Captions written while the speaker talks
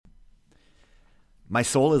My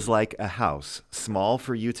soul is like a house, small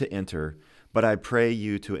for you to enter, but I pray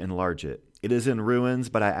you to enlarge it. It is in ruins,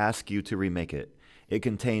 but I ask you to remake it. It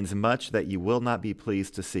contains much that you will not be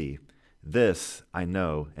pleased to see. This I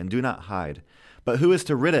know, and do not hide. But who is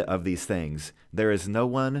to rid it of these things? There is no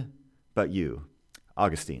one but you.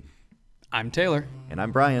 Augustine. I'm Taylor. And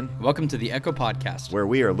I'm Brian. Welcome to the Echo Podcast, where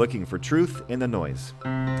we are looking for truth in the noise.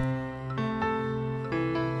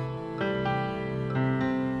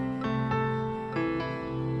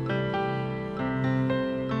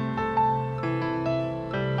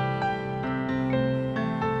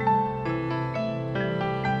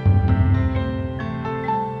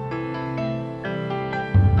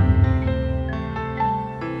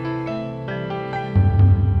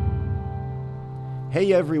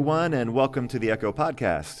 Hey everyone, and welcome to the Echo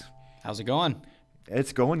Podcast. How's it going?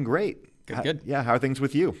 It's going great. Good. Yeah, how are things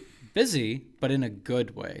with you? Busy, but in a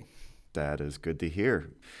good way. That is good to hear.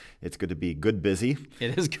 It's good to be good busy.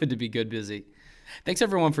 It is good to be good busy. Thanks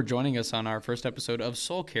everyone for joining us on our first episode of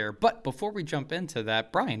Soul Care. But before we jump into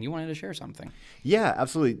that, Brian, you wanted to share something. Yeah,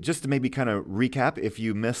 absolutely. Just to maybe kind of recap, if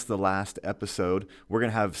you missed the last episode, we're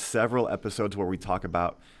going to have several episodes where we talk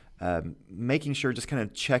about making sure, just kind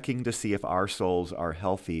of checking to see if our souls are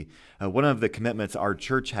healthy. One of the commitments our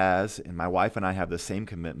church has, and my wife and I have the same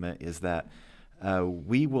commitment, is that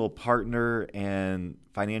we will partner and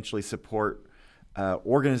financially support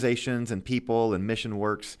organizations and people and mission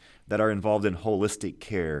works that are involved in holistic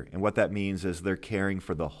care. And what that means is they're caring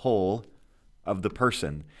for the whole of the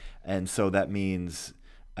person. And so that means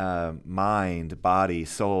mind, body,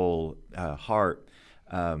 soul, heart,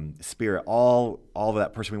 spirit, all of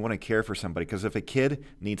that person. We want to care for somebody, because if a kid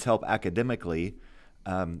needs help academically,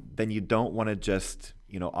 then you don't want to just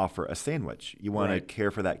offer a sandwich. You want to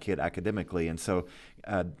care for that kid academically. And so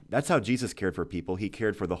that's how Jesus cared for people. He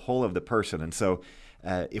cared for the whole of the person. And so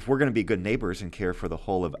if we're going to be good neighbors and care for the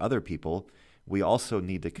whole of other people, we also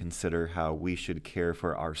need to consider how we should care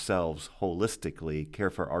for ourselves holistically,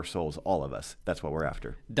 care for our souls, all of us. That's what we're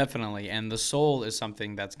after. Definitely. And the soul is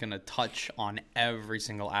something that's going to touch on every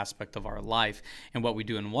single aspect of our life. And what we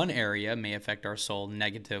do in one area may affect our soul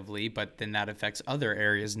negatively, but then that affects other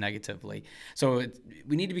areas negatively. So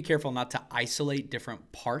we need to be careful not to isolate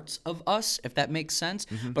different parts of us, if that makes sense,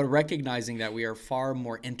 but recognizing that we are far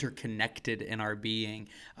more interconnected in our being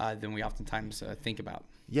than we oftentimes think about.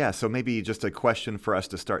 Yeah, so maybe just a question for us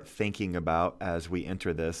to start thinking about as we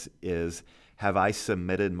enter this is, have I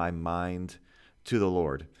submitted my mind to the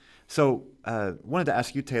Lord? So wanted to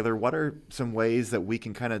ask you, Taylor, what are some ways that we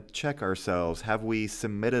can kind of check ourselves? Have we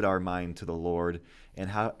submitted our mind to the Lord? And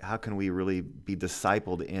how can we really be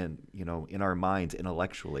discipled in our minds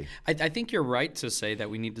intellectually? I think you're right to say that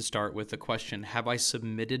we need to start with the question, have I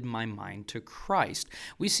submitted my mind to Christ?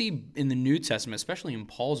 We see in the New Testament, especially in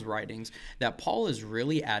Paul's writings, that Paul is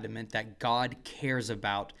really adamant that God cares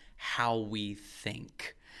about how we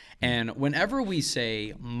think. And whenever we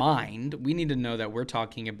say mind, we need to know that we're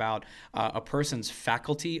talking about a person's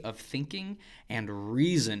faculty of thinking and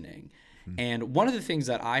reasoning. And one of the things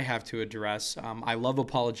that I have to address, I love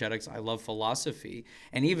apologetics, I love philosophy,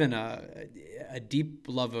 and even a deep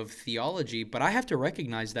love of theology, but I have to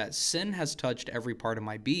recognize that sin has touched every part of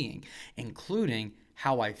my being, including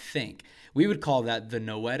how I think. We would call that the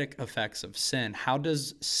noetic effects of sin. How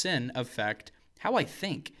does sin affect how I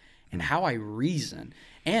think and how I reason?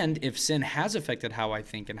 And if sin has affected how I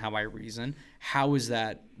think and how I reason, how is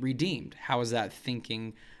that redeemed? How is that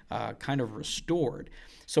thinking kind of restored?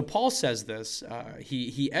 So Paul says this,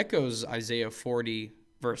 he echoes Isaiah 40,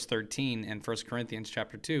 verse 13 in 1 Corinthians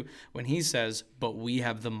chapter 2, when he says, but we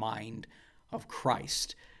have the mind of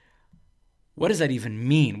Christ. What does that even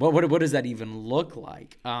mean? What does that even look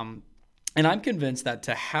like? And I'm convinced that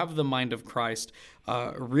to have the mind of Christ,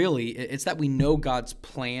 really, it's that we know God's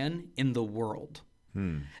plan in the world.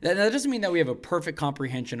 That doesn't mean that we have a perfect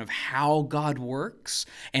comprehension of how God works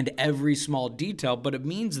and every small detail, but it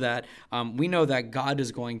means that we know that God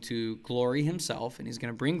is going to glory himself, and he's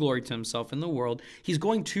going to bring glory to himself in the world. He's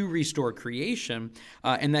going to restore creation,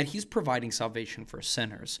 and that he's providing salvation for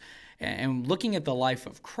sinners. And looking at the life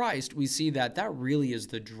of Christ, we see that that really is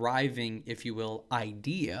the driving, if you will,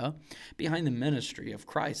 idea behind the ministry of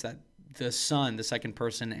Christ, that the Son, the second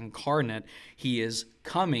person incarnate, he is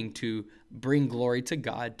coming to bring glory to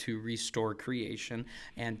God, to restore creation,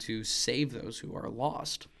 and to save those who are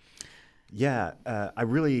lost. Yeah, I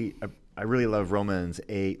really love Romans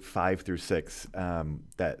 8, 5 through 6,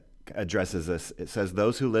 that addresses this. It says,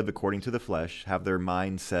 those who live according to the flesh have their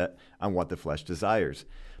mind set on what the flesh desires.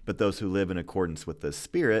 But those who live in accordance with the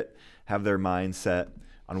Spirit have their mind set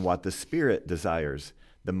on what the Spirit desires.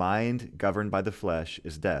 The mind governed by the flesh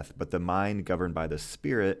is death, but the mind governed by the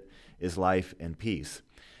Spirit is life and peace.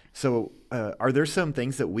 So are there some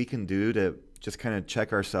things that we can do to just kind of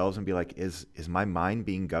check ourselves and be like, is my mind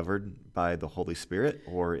being governed by the Holy Spirit,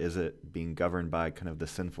 or is it being governed by kind of the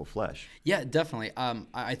sinful flesh? Yeah, definitely.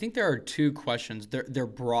 I think there are two questions. They're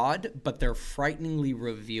broad, but they're frighteningly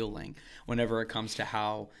revealing whenever it comes to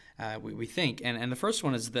how we think. And the first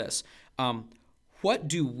one is this. What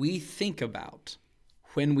do we think about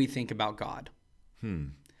when we think about God?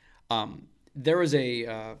 There was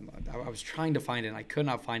I was trying to find it and I could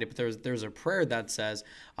not find it, but there's a prayer that says,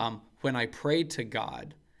 when I pray to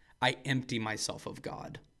God, I empty myself of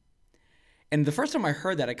God. And the first time I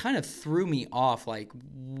heard that, it kind of threw me off, like,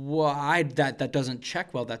 why that doesn't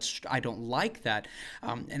check well. I don't like that.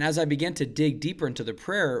 And as I began to dig deeper into the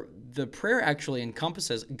prayer actually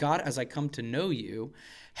encompasses, God, as I come to know you,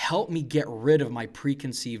 help me get rid of my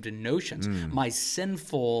preconceived notions, my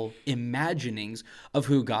sinful imaginings of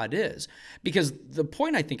who God is. Because the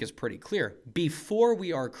point, I think, is pretty clear. Before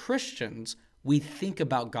we are Christians, we think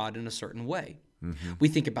about God in a certain way. We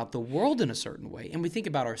think about the world in a certain way, and we think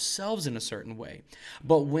about ourselves in a certain way.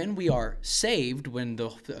 But when we are saved, when the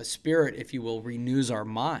Spirit, if you will, renews our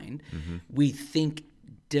mind, we think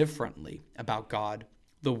differently about God,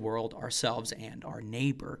 the world, ourselves, and our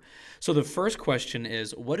neighbor. So the first question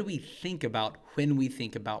is, what do we think about when we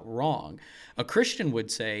think about wrong? A Christian would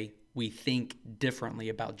say, we think differently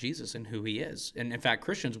about Jesus and who he is. And in fact,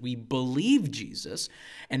 Christians, we believe Jesus,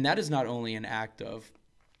 and that is not only an act of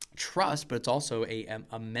trust, but it's also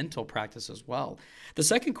a mental practice as well. The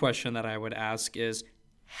second question that I would ask is,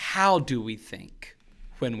 how do we think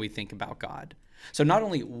when we think about God? So not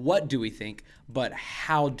only what do we think, but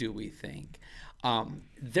how do we think?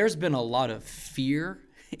 There's been a lot of fear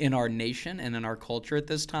in our nation and in our culture at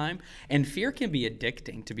this time. And fear can be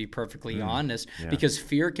addicting, to be perfectly honest, because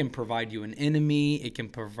fear can provide you an enemy. It can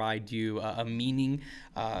provide you a meaning,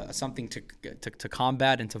 something to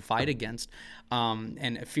combat and to fight against.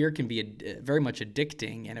 And fear can be very much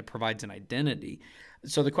addicting, and it provides an identity.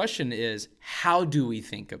 So the question is, how do we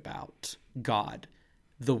think about God,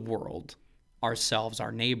 the world, ourselves,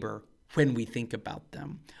 our neighbor, when we think about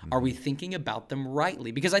them? Are we thinking about them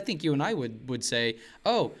rightly? Because I think you and I would say,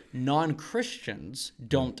 oh, non-Christians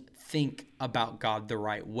don't think about God the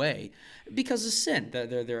right way because of sin.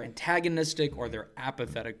 They're antagonistic or they're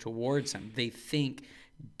apathetic towards him. They think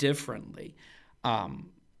differently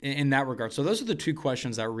in that regard. So those are the two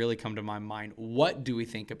questions that really come to my mind. What do we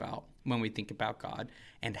think about when we think about God?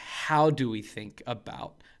 And how do we think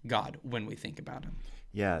about God when we think about him?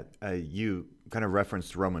 Yeah, you kind of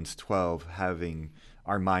referenced Romans 12, having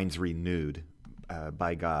our minds renewed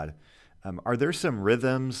by God. Are there some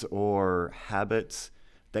rhythms or habits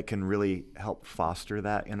that can really help foster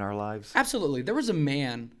that in our lives? Absolutely. There was a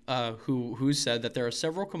man who said that there are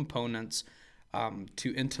several components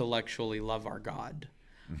to intellectually love our God.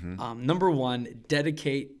 Number one,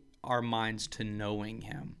 dedicate our minds to knowing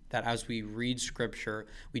him, that as we read scripture,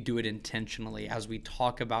 we do it intentionally. As we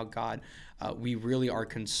talk about God, we really are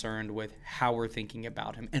concerned with how we're thinking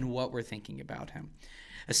about him and what we're thinking about him.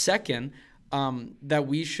 A second, that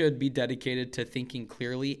we should be dedicated to thinking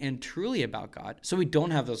clearly and truly about God, so we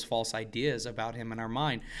don't have those false ideas about him in our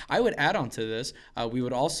mind. I would add on to this, we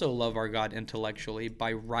would also love our God intellectually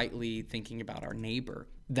by rightly thinking about our neighbor,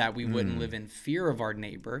 that we wouldn't live in fear of our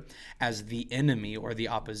neighbor as the enemy or the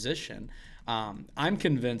opposition. I'm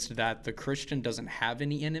convinced that the Christian doesn't have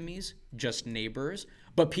any enemies, just neighbors,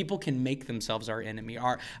 but people can make themselves our enemy.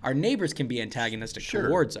 Our neighbors can be antagonistic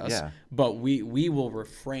towards us, but we will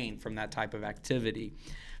refrain from that type of activity.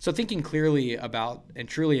 So thinking clearly about and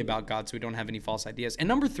truly about God so we don't have any false ideas. And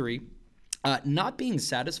number three, not being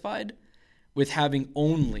satisfied with having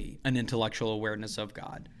only an intellectual awareness of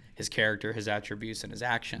God, his character, his attributes, and his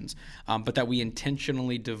actions, but that we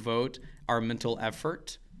intentionally devote our mental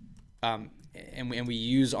effort and we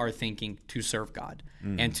use our thinking to serve God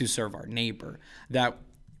and to serve our neighbor, that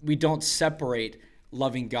we don't separate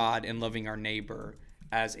loving God and loving our neighbor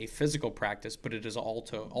as a physical practice, but it is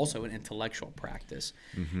also an intellectual practice.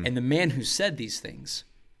 And the man who said these things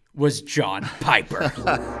was John Piper.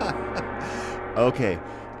 Okay,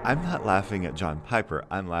 I'm not laughing at John Piper.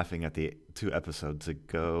 I'm laughing at the 2 episodes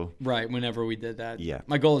ago. Right, whenever we did that. Yeah.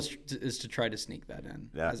 My goal is to try to sneak that in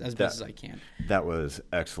as best as I can. That was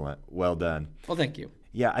excellent. Well done. Well, thank you.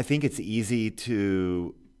 Yeah, I think it's easy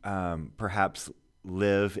to perhaps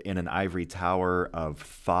live in an ivory tower of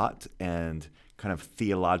thought and kind of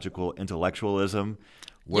theological intellectualism.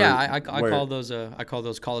 I call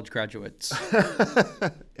those college graduates.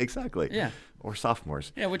 Exactly. Yeah. Or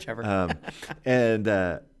sophomores. Yeah, whichever.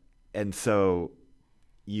 And so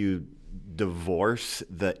you divorce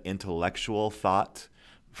the intellectual thought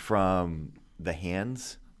from the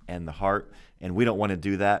hands and the heart, and we don't want to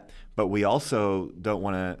do that. But we also don't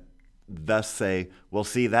want to thus say, well,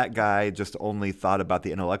 see, that guy just only thought about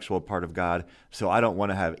the intellectual part of God, so I don't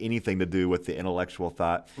want to have anything to do with the intellectual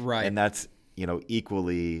thought. Right. And that's,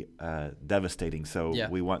 equally devastating. So Yeah.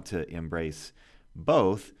 we want to embrace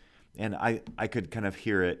both. And I could kind of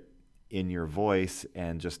hear it in your voice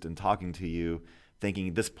and just in talking to you,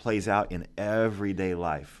 thinking this plays out in everyday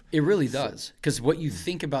life. It really does, because what you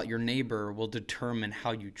think about your neighbor will determine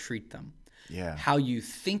how you treat them. Yeah. How you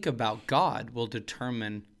think about God will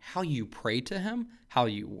determine how you pray to him, how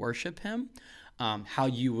you worship him, how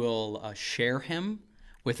you will share him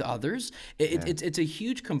with others. It's a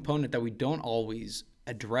huge component that we don't always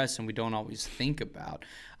address and we don't always think about.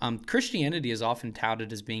 Christianity is often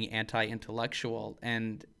touted as being anti-intellectual,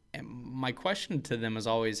 and my question to them is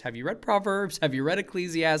always, have you read Proverbs? Have you read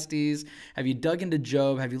Ecclesiastes? Have you dug into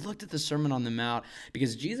Job? Have you looked at the Sermon on the Mount?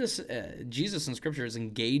 Because Jesus in Scripture is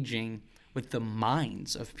engaging with the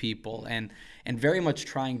minds of people and very much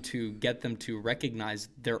trying to get them to recognize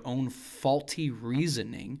their own faulty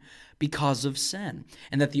reasoning because of sin,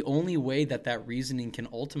 and that the only way that reasoning can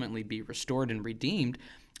ultimately be restored and redeemed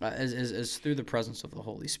is through the presence of the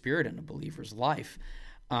Holy Spirit in a believer's life.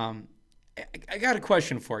 I got a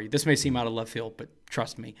question for you. This may seem out of left field, but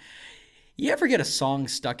trust me. You ever get a song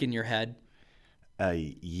stuck in your head?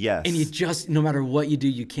 Yes. And you just, no matter what you do,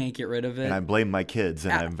 you can't get rid of it? And I blame my kids,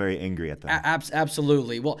 and I'm very angry at them.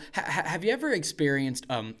 Absolutely. Well, have you ever experienced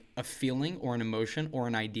a feeling or an emotion or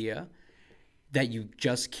an idea that you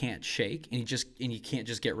just can't shake and you can't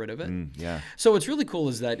just get rid of it? Yeah. So what's really cool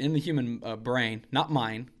is that in the human brain, not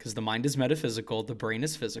mine, because the mind is metaphysical, the brain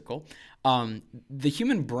is physical. The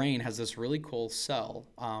human brain has this really cool cell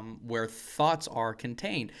where thoughts are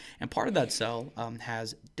contained, and part of that cell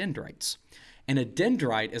has dendrites. And a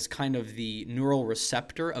dendrite is kind of the neural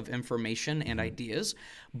receptor of information and ideas,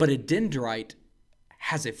 but a dendrite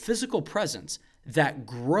has a physical presence that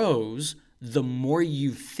grows the more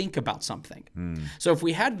you think about something. So if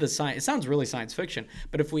we had the science, it sounds really science fiction,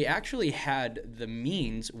 but if we actually had the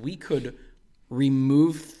means, we could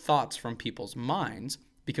remove thoughts from people's minds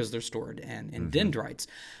because they're stored in dendrites.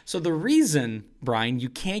 So the reason, Brian, you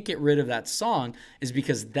can't get rid of that song is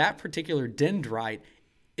because that particular dendrite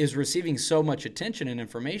is receiving so much attention and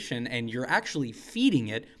information, and you're actually feeding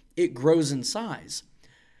it, it grows in size.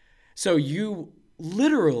 So you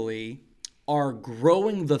literally are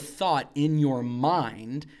growing the thought in your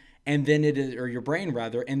mind, and then or your brain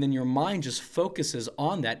rather, and then your mind just focuses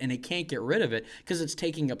on that, and it can't get rid of it because it's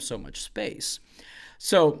taking up so much space.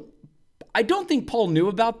 So I don't think Paul knew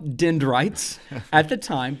about dendrites at the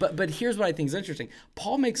time, but here's what I think is interesting.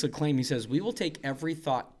 Paul makes a claim. He says, we will take every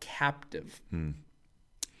thought captive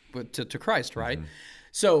to Christ, right?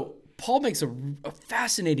 So Paul makes a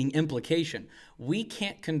fascinating implication. We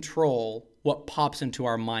can't control what pops into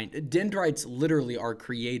our mind. Dendrites literally are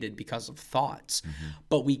created because of thoughts,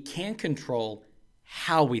 but we can control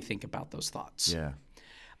how we think about those thoughts. Yeah.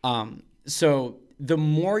 So the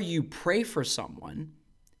more you pray for someone,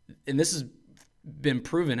 and this has been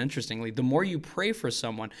proven interestingly, the more you pray for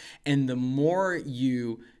someone and the more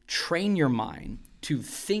you train your mind to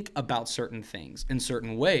think about certain things in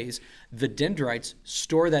certain ways, the dendrites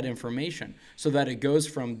store that information so that it goes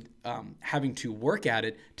from having to work at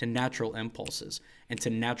it to natural impulses and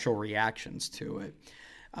to natural reactions to it.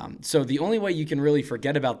 So the only way you can really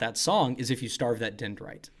forget about that song is if you starve that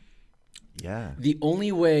dendrite. Yeah. The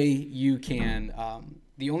only way you can,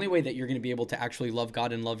 the only way that you're going to be able to actually love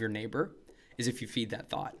God and love your neighbor is if you feed that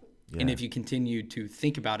thought. Yeah. And if you continue to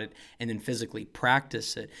think about it and then physically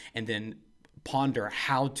practice it and then ponder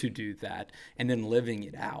how to do that and then living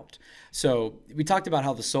it out. So we talked about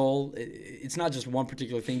how the soul, it's not just one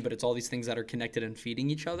particular thing, but it's all these things that are connected and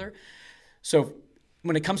feeding each other. So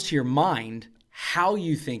when it comes to your mind, how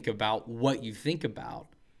you think about what you think about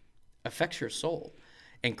affects your soul.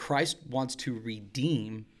 And Christ wants to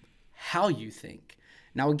redeem how you think.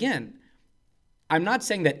 Now, again, I'm not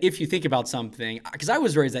saying that if you think about something, because I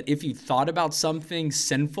was raised that if you thought about something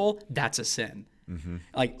sinful, that's a sin.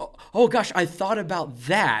 Like, oh gosh, I thought about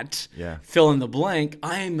that. Yeah. Fill in the blank.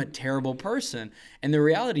 I'm a terrible person. And the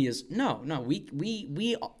reality is, no,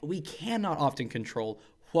 we cannot often control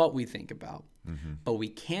what we think about, but we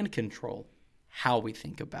can control how we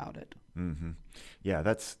think about it. Yeah,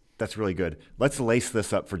 that's really good. Let's lace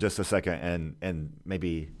this up for just a second and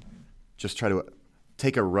maybe just try to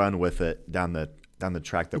take a run with it down the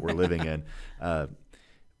track that we're living in.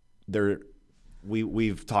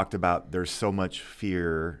 We've talked about there's so much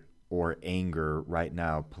fear or anger right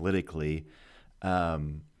now politically.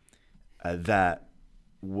 that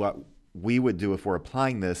what we would do if we're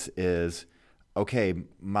applying this is, okay,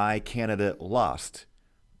 my candidate lost.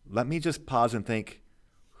 Let me just pause and think,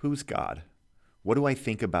 who's God? What do I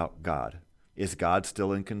think about God? Is God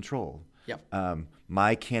still in control? Yep.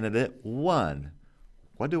 My candidate won.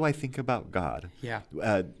 What do I think about God? Yeah.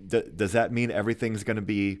 Does that mean everything's going to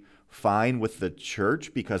be fine with the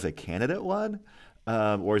church because a candidate won?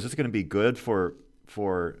 Or is this going to be good for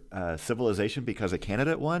civilization because a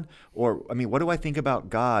candidate won? Or, I mean, what do I think about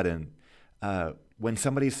God? And when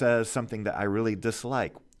somebody says something that I really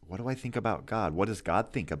dislike, what do I think about God? What does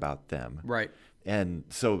God think about them? Right. And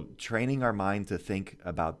so training our mind to think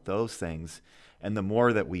about those things, and the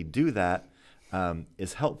more that we do that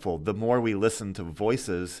is helpful. The more we listen to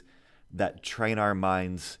voices that train our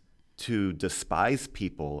minds to despise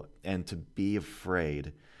people and to be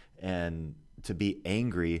afraid and to be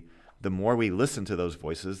angry, the more we listen to those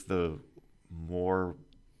voices, the more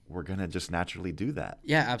we're going to just naturally do that.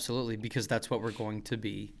 Yeah, absolutely, because that's what we're going to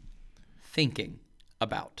be thinking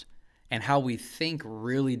about. And how we think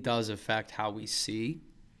really does affect how we see,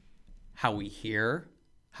 how we hear,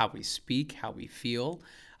 how we speak, how we feel,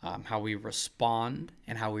 how we respond,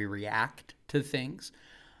 and how we react to things.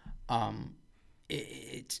 I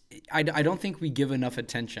don't think we give enough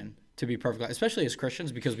attention, to be perfectly, especially as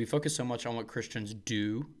Christians, because we focus so much on what Christians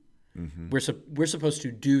do. Mm-hmm. We're supposed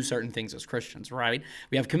to do certain things as Christians, right?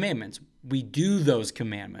 We have commandments. We do those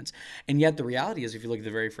commandments. And yet the reality is, if you look at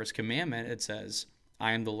the very first commandment, it says,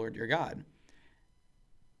 I am the Lord your God.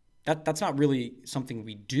 That's not really something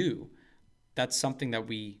we do. That's something that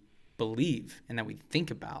we believe and that we think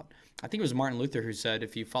about. I think it was Martin Luther who said,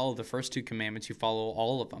 if you follow the first two commandments, you follow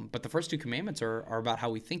all of them. But the first two commandments are about how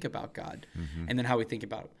we think about God, mm-hmm. and then how we think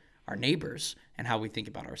about our neighbors and how we think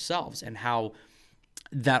about ourselves, and how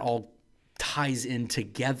that all ties in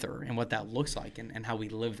together and what that looks like, and how we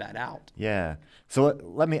live that out. Yeah. So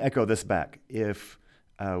let me echo this back. If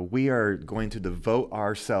we are going to devote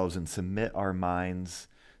ourselves and submit our minds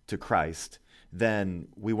to Christ, then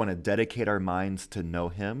we want to dedicate our minds to know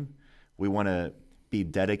him. We want to be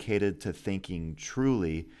dedicated to thinking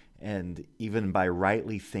truly, and even by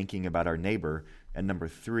rightly thinking about our neighbor. And number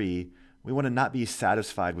 3, we want to not be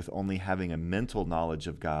satisfied with only having a mental knowledge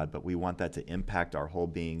of God, but we want that to impact our whole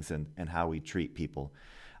beings and how we treat people.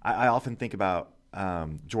 I often think about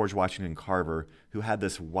George Washington Carver, who had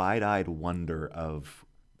this wide-eyed wonder of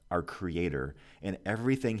our Creator, and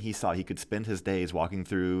everything he saw. He could spend his days walking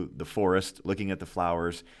through the forest, looking at the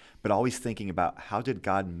flowers, but always thinking about, how did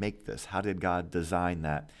God make this? How did God design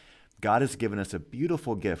that? God has given us a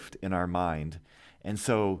beautiful gift in our mind, and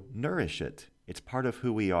so nourish it. It's part of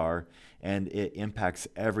who we are, and it impacts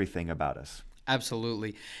everything about us.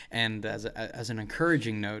 Absolutely. And as an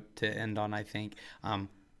encouraging note to end on, I think,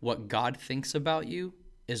 what God thinks about you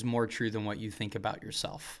is more true than what you think about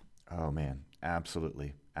yourself. Oh, man.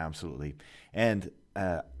 Absolutely. Absolutely. And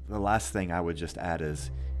the last thing I would just add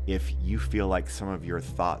is, if you feel like some of your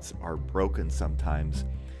thoughts are broken sometimes,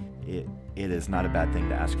 it is not a bad thing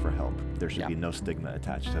to ask for help. There should be no stigma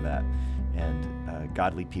attached to that. And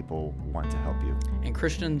godly people want to help you. And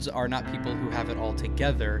Christians are not people who have it all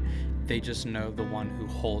together. They just know the one who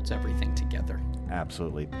holds everything together.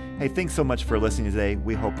 Absolutely. Hey, thanks so much for listening today.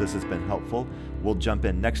 We hope this has been helpful. We'll jump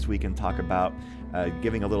in next week and talk about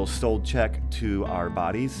giving a little soul check to our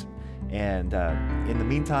bodies. And in the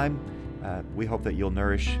meantime, we hope that you'll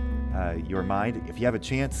nourish your mind. If you have a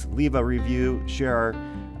chance, leave a review, share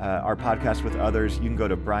our podcast with others. You can go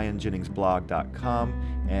to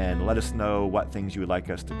brianjenningsblog.com and let us know what things you would like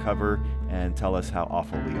us to cover, and tell us how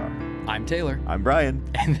awful we are. I'm Taylor. I'm Brian.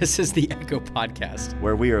 And this is the Echo Podcast,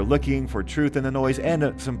 where we are looking for truth in the noise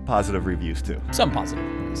and some positive reviews too. Some positive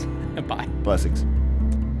reviews. Bye. Blessings.